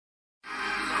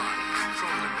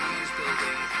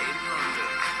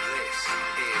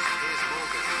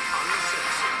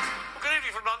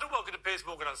Piers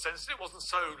Morgan Uncensored, it wasn't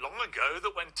so long ago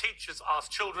that when teachers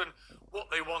asked children what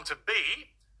they want to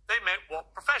be, they meant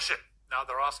what profession. Now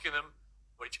they're asking them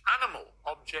which animal,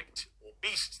 object, or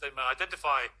beast they may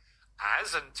identify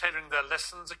as and tailoring their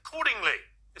lessons accordingly.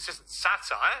 This isn't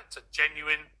satire, it's a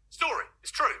genuine story.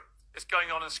 It's true. It's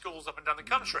going on in schools up and down the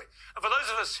country. And for those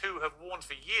of us who have warned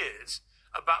for years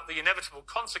about the inevitable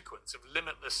consequence of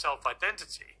limitless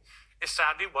self-identity, it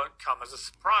sadly won't come as a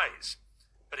surprise.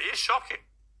 But it is shocking.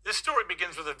 This story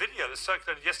begins with a video that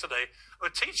circulated yesterday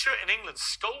of a teacher in England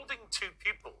scolding two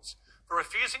pupils for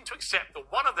refusing to accept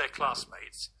that one of their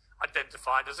classmates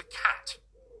identified as a cat.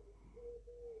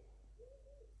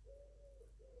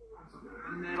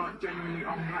 And they're like genuinely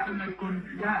on that, and they've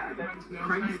gone, yeah, they're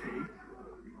crazy.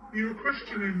 You were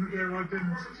questioning their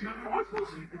identity. No, I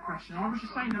wasn't the question. I was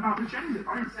just saying about the gender.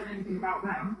 I didn't say anything about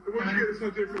them. Why do you get this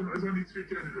idea from there's only two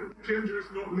genders? Gender is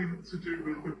not linked to do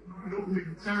with not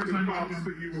linked to the parts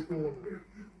that you were born with.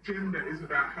 Gender is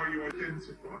about how you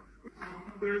identify.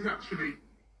 There is actually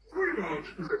three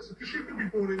large concepts, because you can be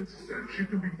born intersex. You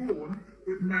can be born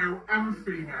with male and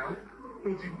female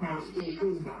body parts or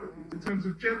hormones. In terms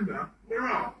of gender, there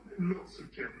are lots of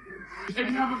genders. If you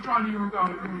have a guy you're a girl,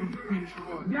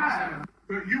 you're a yeah.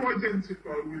 But you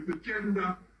identify with the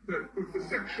gender, with the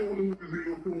sexual organs that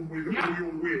you're born with, or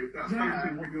you're with. That's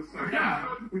basically what you're saying. Yeah.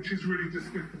 Which is really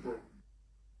despicable.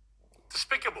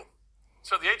 Despicable.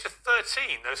 So at the age of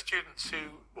 13, those students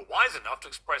who were wise enough to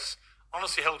express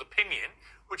honestly held opinion,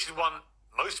 which is one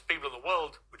most people in the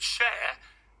world would share,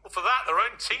 well, for that, their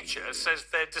own teacher says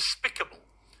they're despicable.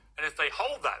 And if they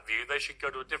hold that view, they should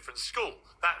go to a different school.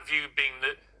 That view being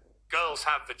that girls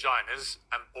have vaginas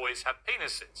and boys have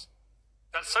penises.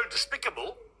 That's so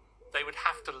despicable, they would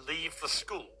have to leave the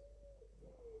school.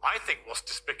 I think what's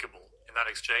despicable in that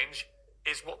exchange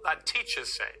is what that teacher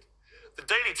said. The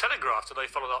Daily Telegraph today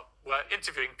followed up, were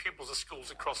interviewing pupils of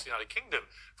schools across the United Kingdom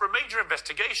for a major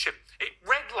investigation. It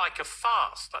read like a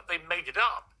farce, like they made it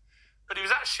up, but it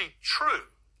was actually true.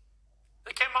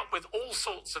 They came up with all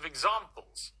sorts of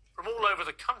examples from all over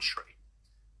the country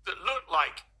that looked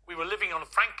like we were living on,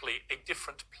 frankly, a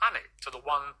different planet to the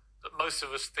one that most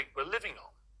of us think we're living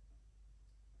on.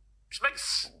 Which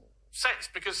makes sense,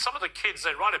 because some of the kids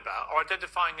they write about are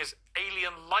identifying as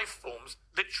alien life forms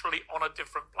literally on a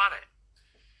different planet.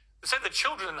 They say that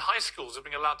children in high schools are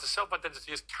being allowed to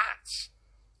self-identity as cats,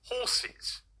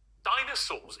 horses,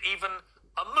 dinosaurs, even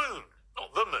a moon.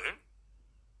 Not the moon,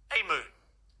 a moon.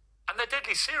 And they're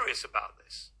deadly serious about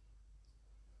this.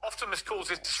 Often this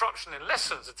causes disruption in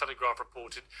lessons, the Telegraph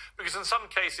reported, because in some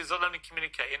cases they'll only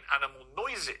communicate in animal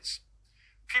noises.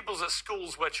 Pupils at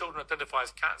schools where children identify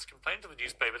as cats complain to the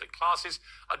newspaper that classes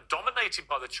are dominated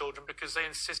by the children because they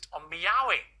insist on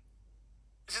meowing.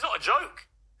 This is not a joke.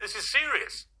 This is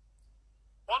serious.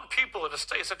 One pupil at a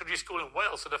state secondary school in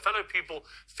Wales said a fellow pupil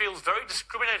feels very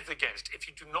discriminated against if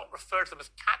you do not refer to them as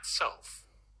cat self.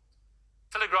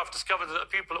 Telegraph discovered that a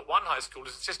pupil at one high school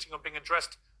is insisting on being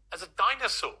addressed as a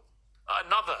dinosaur,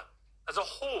 another as a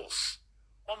horse.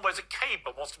 One wears a cape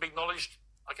and wants to be acknowledged,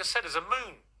 like I said, as a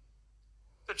moon.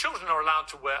 The children are allowed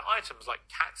to wear items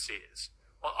like cat's ears,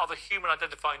 while other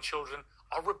human-identifying children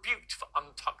are rebuked for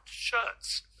untucked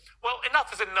shirts. Well,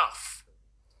 enough is enough.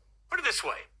 Put it this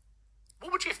way.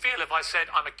 What would you feel if I said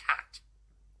I'm a cat?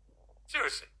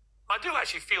 Seriously. I do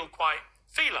actually feel quite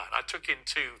feline. I took in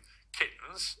two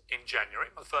kittens in January,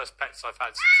 my first pets I've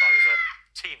had since I was a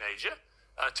teenager.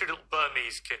 Two little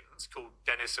Burmese kittens called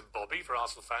Dennis and Bobby, for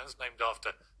Arsenal fans, named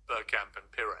after Bergkamp and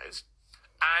Pires.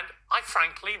 And I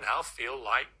frankly now feel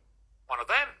like one of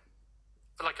them.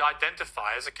 I feel like I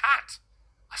identify as a cat.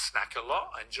 I snack a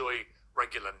lot. I enjoy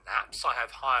regular naps. I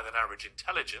have higher than average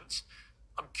intelligence.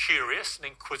 I'm curious and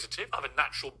inquisitive. I have a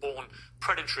natural-born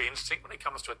predatory instinct when it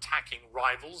comes to attacking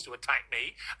rivals who attack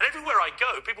me. And everywhere I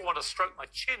go, people want to stroke my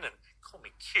chin and call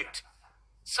me cute.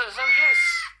 So yes,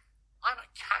 I'm a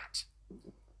cat.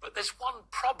 But there's one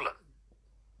problem.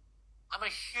 I'm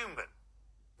a human,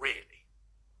 really.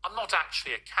 I'm not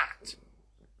actually a cat.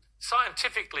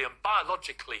 Scientifically and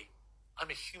biologically, I'm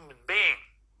a human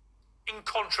being.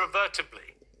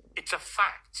 Incontrovertibly, it's a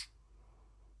fact.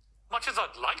 Much as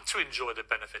I'd like to enjoy the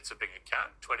benefits of being a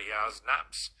cat, 20 hours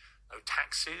naps, no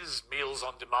taxis, meals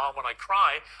on demand when I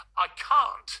cry, I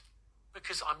can't,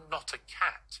 because I'm not a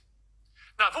cat.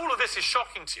 Now, if all of this is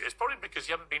shocking to you, it's probably because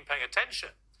you haven't been paying attention.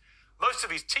 Most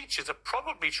of these teachers are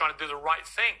probably trying to do the right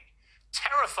thing,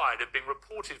 terrified of being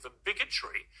reported for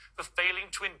bigotry for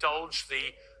failing to indulge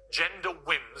the gender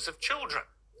whims of children.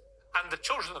 And the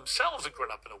children themselves are grown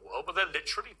up in a world where they're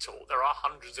literally taught there are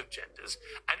hundreds of genders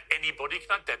and anybody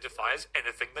can identify as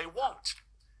anything they want.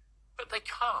 But they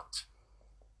can't.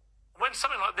 When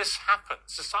something like this happens,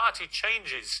 society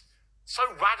changes so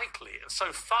radically and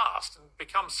so fast and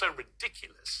becomes so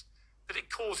ridiculous that it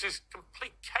causes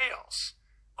complete chaos.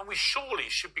 And we surely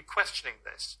should be questioning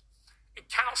this.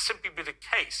 It cannot simply be the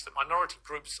case that minority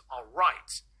groups are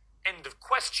right. End of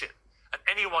question. And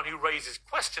anyone who raises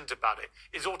questions about it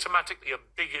is automatically a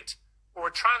bigot or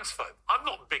a transphobe. I'm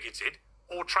not bigoted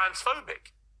or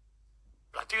transphobic.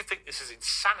 But I do think this is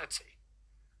insanity.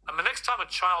 And the next time a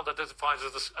child identifies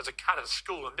as a cat at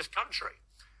school in this country,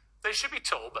 they should be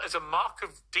told that as a mark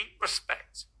of deep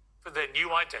respect for their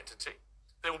new identity,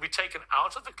 they will be taken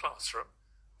out of the classroom,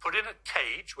 put in a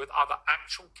cage with other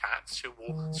actual cats who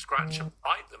will scratch and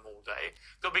bite them all day.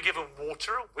 They'll be given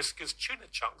water, Whiskas, tuna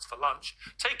chunks for lunch,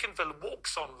 taken for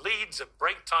walks on leads at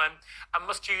break time, and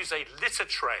must use a litter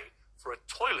tray for a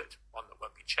toilet, one that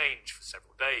won't be changed for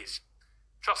several days.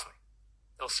 Trust me,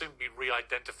 they'll soon be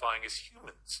re-identifying as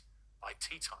humans by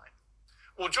tea time.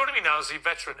 Well, joining me now is the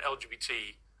veteran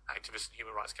LGBT activist and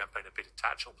human rights campaigner Peter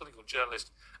Tatchell, political journalist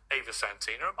Ava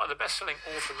Santina, and by the best-selling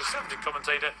author and conservative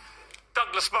commentator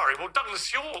Douglas Murray. Well,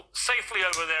 Douglas, you're safely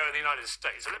over there in the United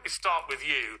States, so let me start with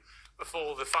you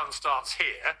before the fun starts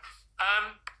here.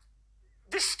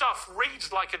 This stuff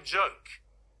reads like a joke,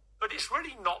 but it's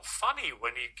really not funny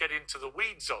when you get into the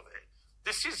weeds of it.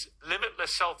 This is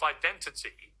limitless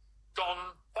self-identity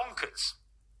gone bonkers.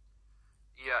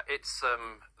 Yeah, it's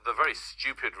the very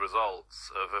stupid results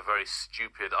of a very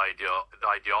stupid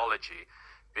ideology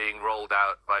being rolled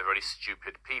out by very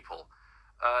stupid people.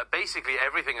 Basically,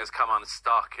 everything has come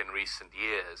unstuck in recent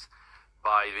years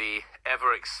by the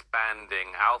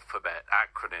ever-expanding alphabet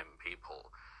acronym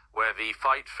people, where the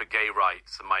fight for gay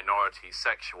rights and minority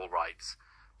sexual rights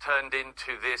turned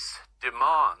into this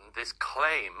demand, this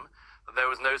claim that there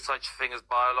was no such thing as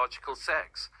biological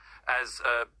sex. As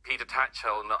Peter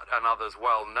Tatchell and others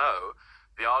well know,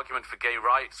 the argument for gay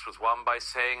rights was won by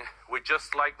saying, we're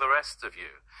just like the rest of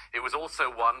you. It was also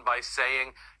won by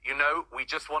saying, you know, we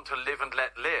just want to live and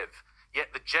let live.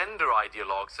 Yet the gender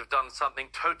ideologues have done something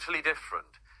totally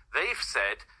different. They've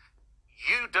said,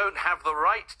 you don't have the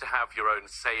right to have your own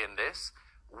say in this.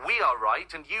 We are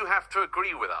right, and you have to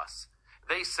agree with us.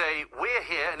 They say, we're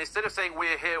here, and instead of saying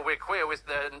we're here, we're queer,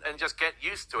 and just get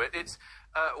used to it, it's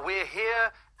we're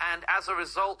here, and as a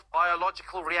result,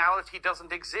 biological reality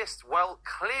doesn't exist. Well,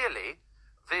 clearly,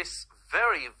 this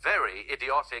very, very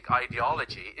idiotic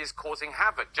ideology is causing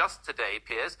havoc. Just today,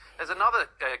 Piers, there's another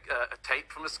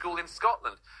tape from a school in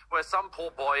Scotland where some poor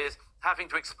boy is having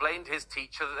to explain to his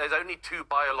teacher that there's only two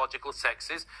biological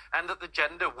sexes and that the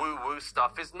gender woo-woo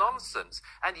stuff is nonsense.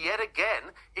 And yet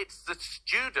again, it's the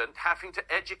student having to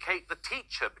educate the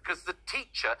teacher because the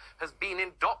teacher has been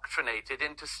indoctrinated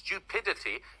into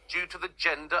stupidity due to the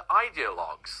gender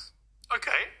ideologues.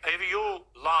 Okay, Ava, you're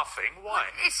laughing. Why?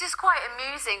 It's just quite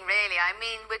amusing, really. I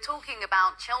mean, we're talking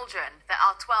about children that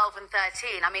are 12 and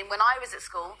 13. I mean, when I was at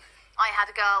school, I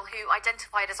had a girl who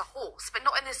identified as a horse, but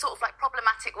not in this sort of like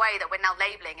problematic way that we're now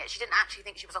labelling it. She didn't actually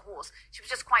think she was a horse. She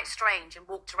was just quite strange and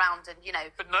walked around and, you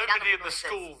know... But nobody in the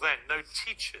school then, no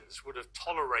teachers would have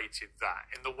tolerated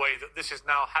that in the way that this is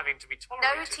now having to be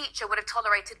tolerated. No teacher would have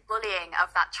tolerated bullying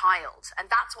of that child, and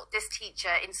that's what this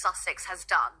teacher in Sussex has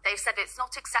done. They've said it's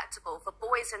not acceptable for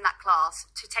boys in that class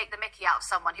to take the mickey out of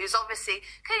someone who's obviously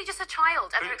clearly just a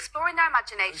child, and they're exploring their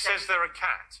imagination. Who says they're a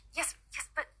cat? Yes,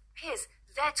 but Piers...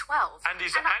 They're 12. And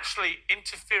is actually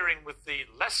interfering with the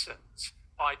lessons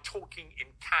by talking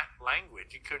in cat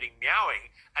language, including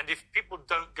meowing, and if people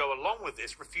don't go along with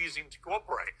this, refusing to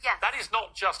cooperate. Yes. That is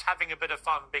not just having a bit of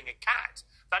fun being a cat.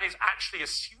 That is actually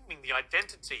assuming the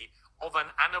identity of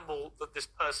an animal that this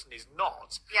person is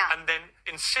not, and then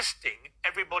insisting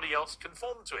everybody else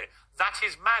conform to it. That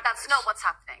is madness. That's not what's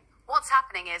happening. What's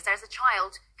happening is there's a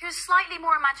child who's slightly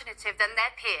more imaginative than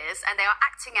their peers, and they are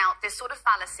acting out this sort of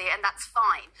fallacy, and that's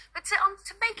fine. But to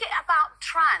make it about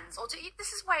trans,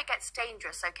 this is where it gets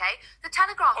dangerous, okay? The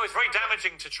Telegraph... Oh, it's very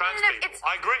damaging to trans people.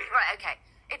 I agree. Right, okay.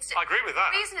 I agree with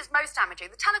that. The reason it's most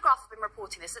damaging, the Telegraph have been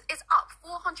reporting this, it's up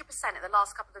 400% in the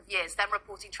last couple of years, them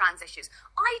reporting trans issues.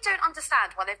 I don't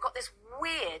understand why they've got this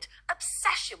weird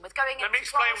obsession with going into Let me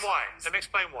explain why.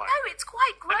 No, it's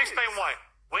quite gross. Let me explain why.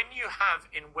 When you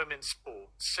have in women's sport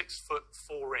 6'4"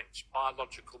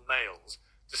 biological males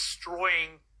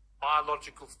destroying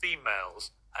biological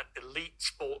females at elite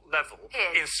sport level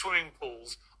in swimming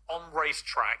pools, on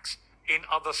racetracks, in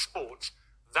other sports,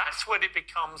 that's when it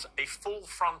becomes a full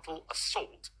frontal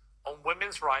assault on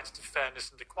women's rights to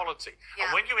fairness and equality. Yeah.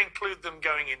 And when you include them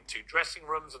going into dressing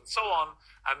rooms and so on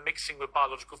and mixing with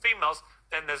biological females,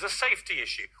 then there's a safety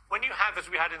issue. When you have, as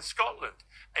we had in Scotland,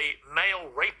 a male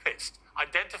rapist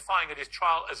identifying at his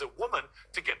trial as a woman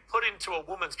to get put into a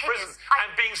woman's prison and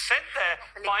being sent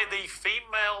there by the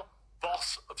female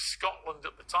boss of Scotland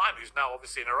at the time, who's now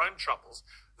obviously in her own troubles,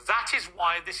 that is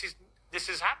why this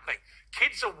is happening.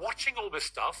 Kids are watching all this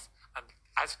stuff, and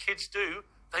as kids do,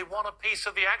 they want a piece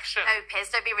of the action. No, Piers,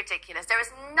 don't be ridiculous. There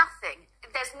is nothing,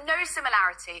 there's no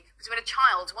similarity between a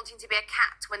child wanting to be a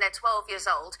cat when they're 12 years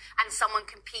old and someone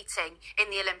competing in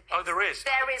the Olympics. Oh, there is.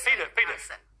 There is Peter, no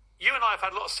comparison. You and I have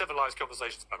had a lot of civilised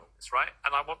conversations about all this, right?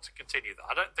 And I want to continue that.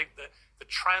 I don't think that the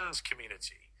trans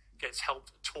community gets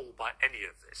helped at all by any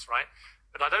of this, right?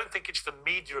 But I don't think it's the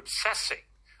media obsessing.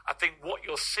 I think what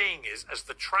you're seeing is, as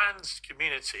the trans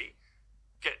community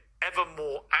get ever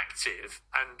more active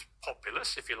and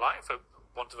populous, if you like, for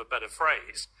want of a better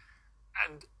phrase,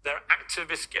 and their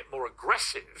activists get more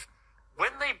aggressive,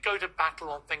 when they go to battle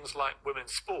on things like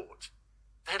women's sport,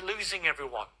 they're losing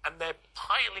everyone, and they're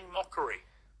piling mockery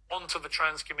onto the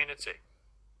trans community.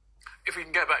 If we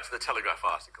can go back to the Telegraph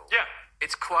article. Yeah.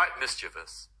 It's quite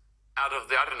mischievous. Out of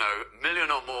the, I don't know,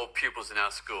 million or more pupils in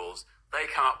our schools, they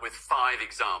come up with 5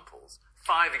 examples.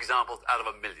 5 examples out of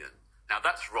a million. Now,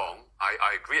 that's wrong. I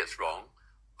agree it's wrong.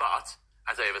 But,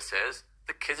 as Ava says,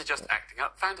 the kids are just acting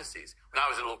out fantasies. When I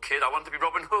was a little kid, I wanted to be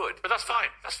Robin Hood. But that's fine.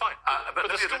 That's fine.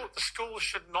 But the school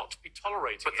should not be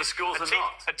tolerating But the schools are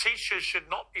not. A teacher should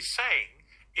not be saying,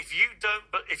 if you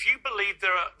believe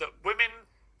that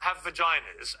women have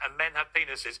vaginas and men have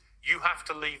penises, you have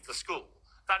to leave the school.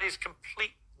 That is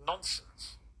complete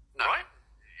nonsense. No. Right?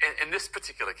 In this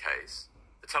particular case,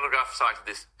 the Telegraph cited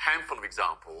this handful of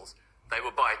examples. They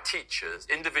were by teachers,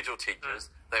 individual teachers.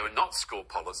 They were not school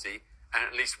policy. And in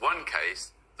at least one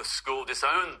case, the school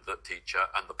disowned the teacher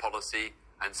and the policy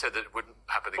and said that it wouldn't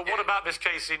happen again. But what about this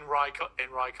case in Rye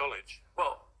College?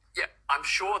 Well, yeah, I'm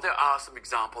sure there are some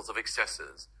examples of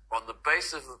excesses. On the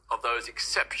basis of those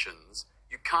exceptions,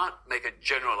 you can't make a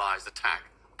generalised attack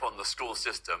upon the school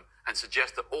system and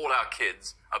suggest that all our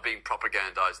kids are being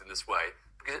propagandised in this way,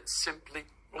 because it's simply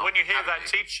not when you hear happening.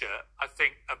 that teacher, I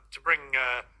think, to bring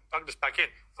Douglas back in,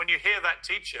 when you hear that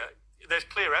teacher, there's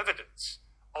clear evidence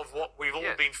of what we've all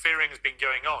been fearing has been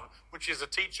going on, which is a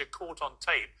teacher caught on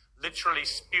tape literally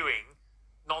spewing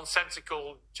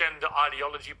nonsensical gender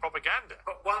ideology propaganda.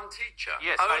 But one teacher.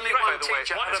 Yes, only by one the way,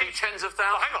 teacher out of tens of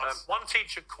Well, thousands. hang on. One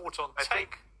teacher caught on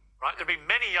tape. Right? There have been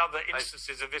many other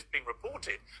instances of this being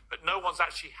reported, but no one's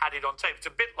actually had it on tape. It's a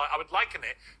bit like, I would liken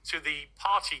it to the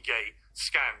Partygate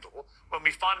scandal, when we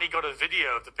finally got a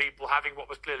video of the people having what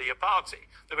was clearly a party.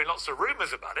 There have been lots of rumours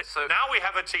about it. So now we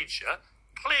have a teacher,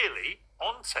 clearly,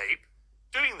 on tape,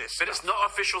 doing this But stuff. it's not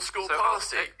official school So,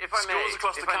 policy. if I may, Schools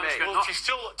across the country are Well, not... she's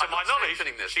still, to I'm my not knowledge,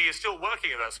 sanctioning this. she is still working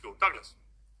at that school. Douglas.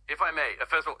 If I may,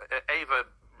 first of all, Ava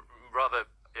rather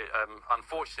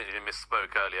unfortunately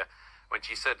misspoke earlier when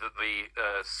she said that the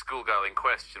schoolgirl in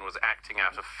question was acting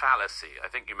out of fallacy. I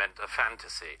think you meant a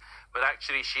fantasy. But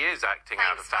actually she is acting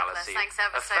out of fallacy. Thanks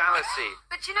ever a so fallacy.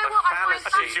 much. But do you know what I find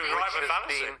fallacy She was right with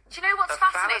fascinating? fallacy. Do you know what's a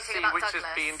fascinating fallacy about which Douglas?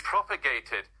 has been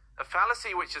propagated, a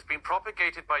fallacy which has been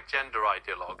propagated by gender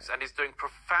ideologues and is doing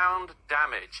profound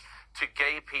damage to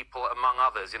gay people, among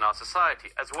others, in our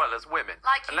society, as well as women.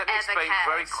 Like and you let me ever explain cared.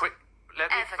 very quick. Let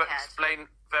me Ever cared. explain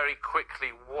very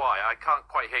quickly why. I can't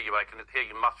quite hear you. I can hear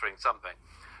you muttering something.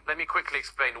 Let me quickly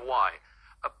explain why.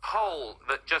 A poll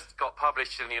that just got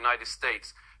published in the United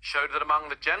States showed that among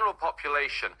the general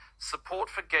population, support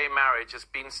for gay marriage has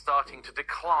been starting to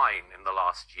decline in the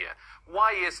last year.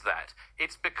 Why is that?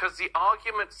 It's because the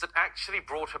arguments that actually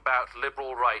brought about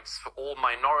liberal rights for all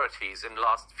minorities in the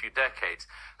last few decades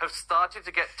have started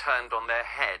to get turned on their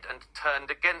head and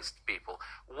turned against people.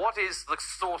 What is the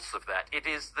source of that? It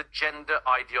is the gender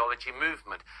ideology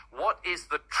movement. What is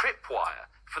the tripwire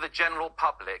for the general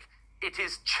public? It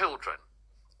is children.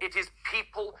 It is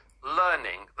people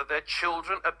learning that their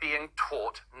children are being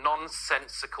taught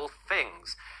nonsensical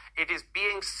things. It is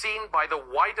being seen by the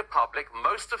wider public,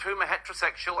 most of whom are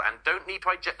heterosexual and don't need to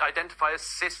identify as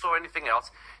cis or anything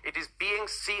else. It is being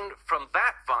seen from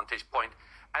that vantage point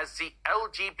as the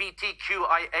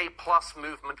LGBTQIA+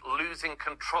 movement losing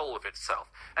control of itself.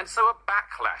 And so a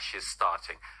backlash is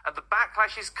starting. And the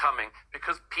backlash is coming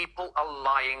because people are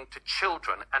lying to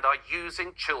children and are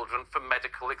using children for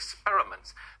medical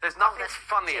experiments. There's nothing that's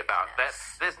funny about that.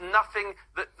 ridiculous. There's nothing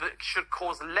that should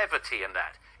cause levity in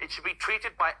that. It should be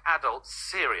treated by adults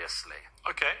seriously.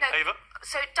 Okay, No, Ava.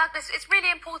 So, Douglas, it's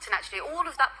really important, actually, all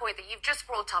of that point that you've just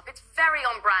brought up, it's very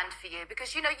on brand for you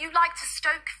because, you know, you like to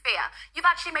stoke fear. You've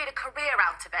actually made a career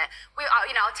out of it.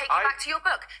 I'll take you back to your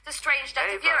book, The Strange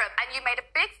Death of Europe, and you made a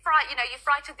big fright, you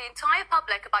frightened the entire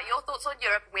public about your thoughts on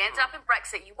Europe. We ended up in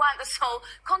Brexit. You weren't the sole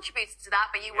contributor to that,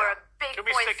 but you were a big Can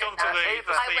we voice. stick on to the I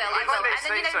will.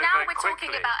 And then, now we're talking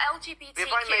about LGBTQ,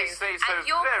 and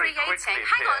you're creating...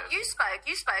 Hang on, you spoke.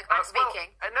 I'm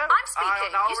speaking. No, I'm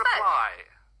speaking. I'll You spoke. reply.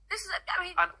 This is,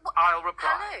 I'll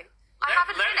reply. Hello. I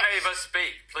haven't Let finished. Ava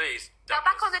speak, please. Now,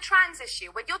 back on the trans issue,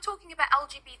 when you're talking about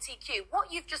LGBTQ,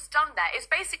 what you've just done there is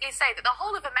basically say that the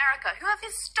whole of America, who have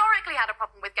historically had a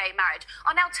problem with gay marriage,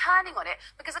 are now turning on it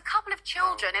because a couple of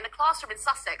children in a classroom in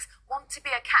Sussex want to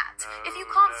be a cat. If you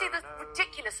can't see the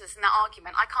ridiculousness in that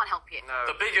argument, I can't help you.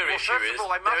 The bigger issue is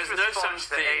there is no such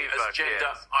thing as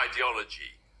gender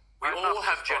ideology. We all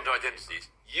have gender identities.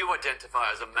 You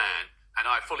identify as a man, and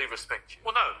I fully respect you.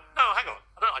 Well, no, hang on.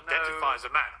 I don't identify as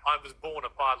a man. I was born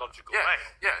a biological male.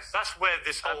 Yes. That's where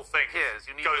this whole thing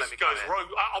goes rogue.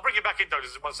 I'll bring you back in,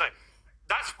 Douglas, as I say.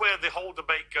 That's where the whole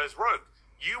debate goes rogue.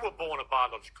 You were born a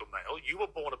biological male. You were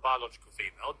born a biological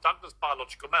female. Douglas,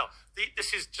 biological male.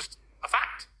 This is just a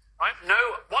fact. Right?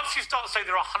 No. Once you start saying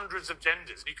there are hundreds of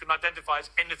genders and you can identify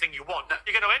as anything you want,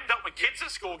 you're going to end up with kids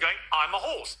at school going, I'm a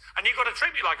horse. And you've got to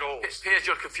treat me like a horse. Piers,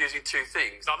 you're confusing two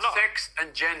things. No, I'm not. Sex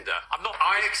and gender. I'm not.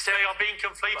 I accept. They are being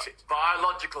conflated.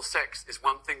 Biological sex is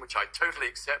one thing which I totally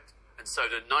accept, and so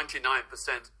do 99%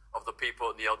 of the people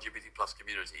in the LGBT plus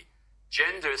community.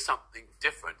 Gender is something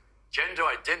different. Gender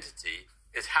identity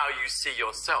is how you see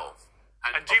yourself.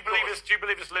 And do you believe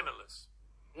it's limitless?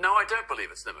 No, I don't believe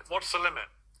it's limitless. What's the limit?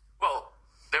 Well,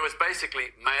 there was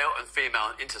basically male and female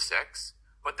and intersex,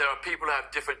 but there are people who have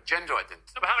different gender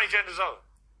identities. No, but how many genders are there?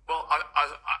 Well,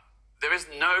 there is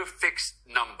no fixed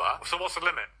number. So what's the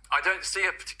limit? I don't see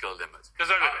a particular limit. There's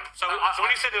no limit. So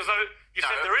when you said there was no, you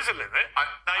said there is a limit.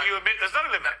 Now you admit there's no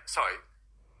limit. Sorry.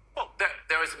 Well,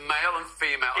 there is male and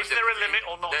female. Is there a limit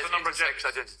or not? There's the number of genders.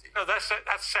 Identity. No, that's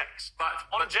sex. But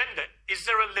on gender, is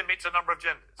there a limit to number of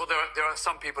genders? Well, there are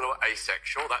some people who are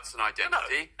asexual. That's an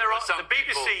identity. No, there are. Some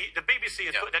The BBC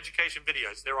has put in education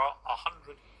videos. There are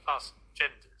 100+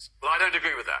 genders. Well, I don't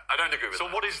agree with that.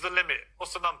 So what is the limit?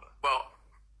 What's the number? Well,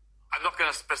 I'm not going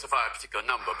to specify a particular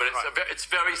number, but it's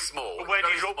very small. But where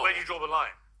do you draw the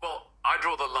line? Well, I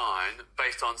draw the line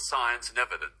based on science and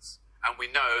evidence. And we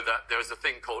know that there is a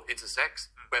thing called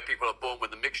intersex, where people are born with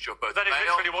a mixture of both. That is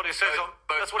literally what it says on.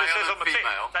 That's what it says on the tin.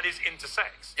 That is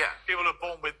intersex. Yeah. People are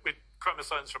born with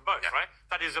chromosomes from both, right?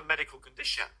 That is a medical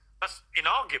condition. Yeah. That's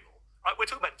inarguable. Right? We're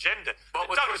talking about gender. But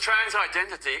trans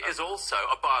identity is also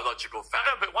a biological fact.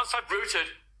 I know, but once rooted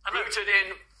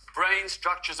in brain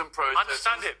structures and processes. I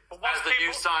understand it. But as the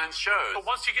new science shows. But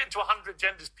once you get into 100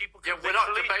 genders, people can we're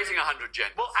not debating 100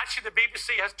 genders. Well, actually, the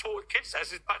BBC has taught kids,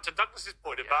 as is back to Douglas's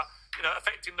point about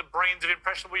affecting the brains of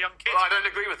impressionable young kids. Well, I don't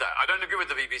agree with that. I don't agree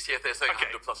with the BBC if they're saying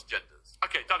 100+ genders.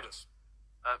 Okay, Douglas.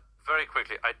 Very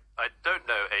quickly, I don't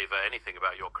know, Ava, anything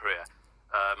about your career.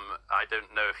 I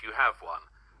don't know if you have one.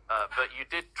 But you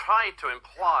did try to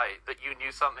imply that you knew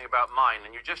something about mine,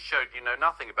 and you just showed you know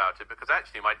nothing about it, because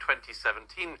actually my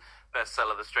 2017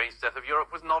 bestseller, The Strange Death of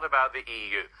Europe, was not about the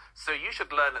EU. So you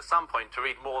should learn at some point to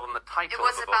read more than the title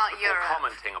of the book before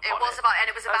commenting upon it.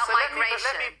 It was about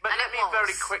migration. Let me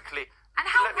very quickly... And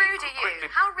how rude are you?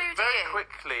 How rude are you? Very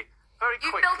quickly,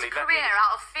 you built a career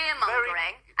out of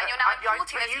fear-mongering, and you're now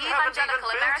importing those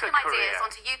evangelical American ideas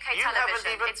onto UK television. You haven't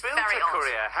even built a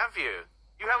career, have you?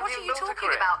 What are you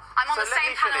talking about? I'm on the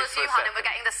same panel as you, hon, and we're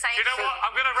getting the same... Do you know what?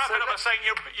 I'm going to wrap it up by saying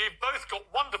you've both got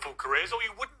wonderful careers, or you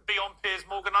wouldn't be on Piers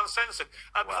Morgan Uncensored.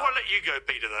 Before I let you go,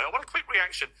 Peter, though, I want a quick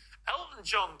reaction. Elton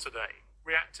John today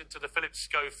reacted to the Philip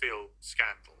Schofield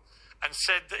scandal and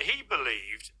said that he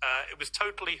believed it was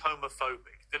totally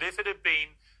homophobic, that if it had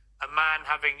been a man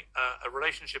having a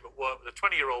relationship at work with a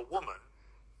 20-year-old woman,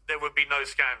 there would be no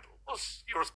scandal. What's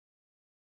your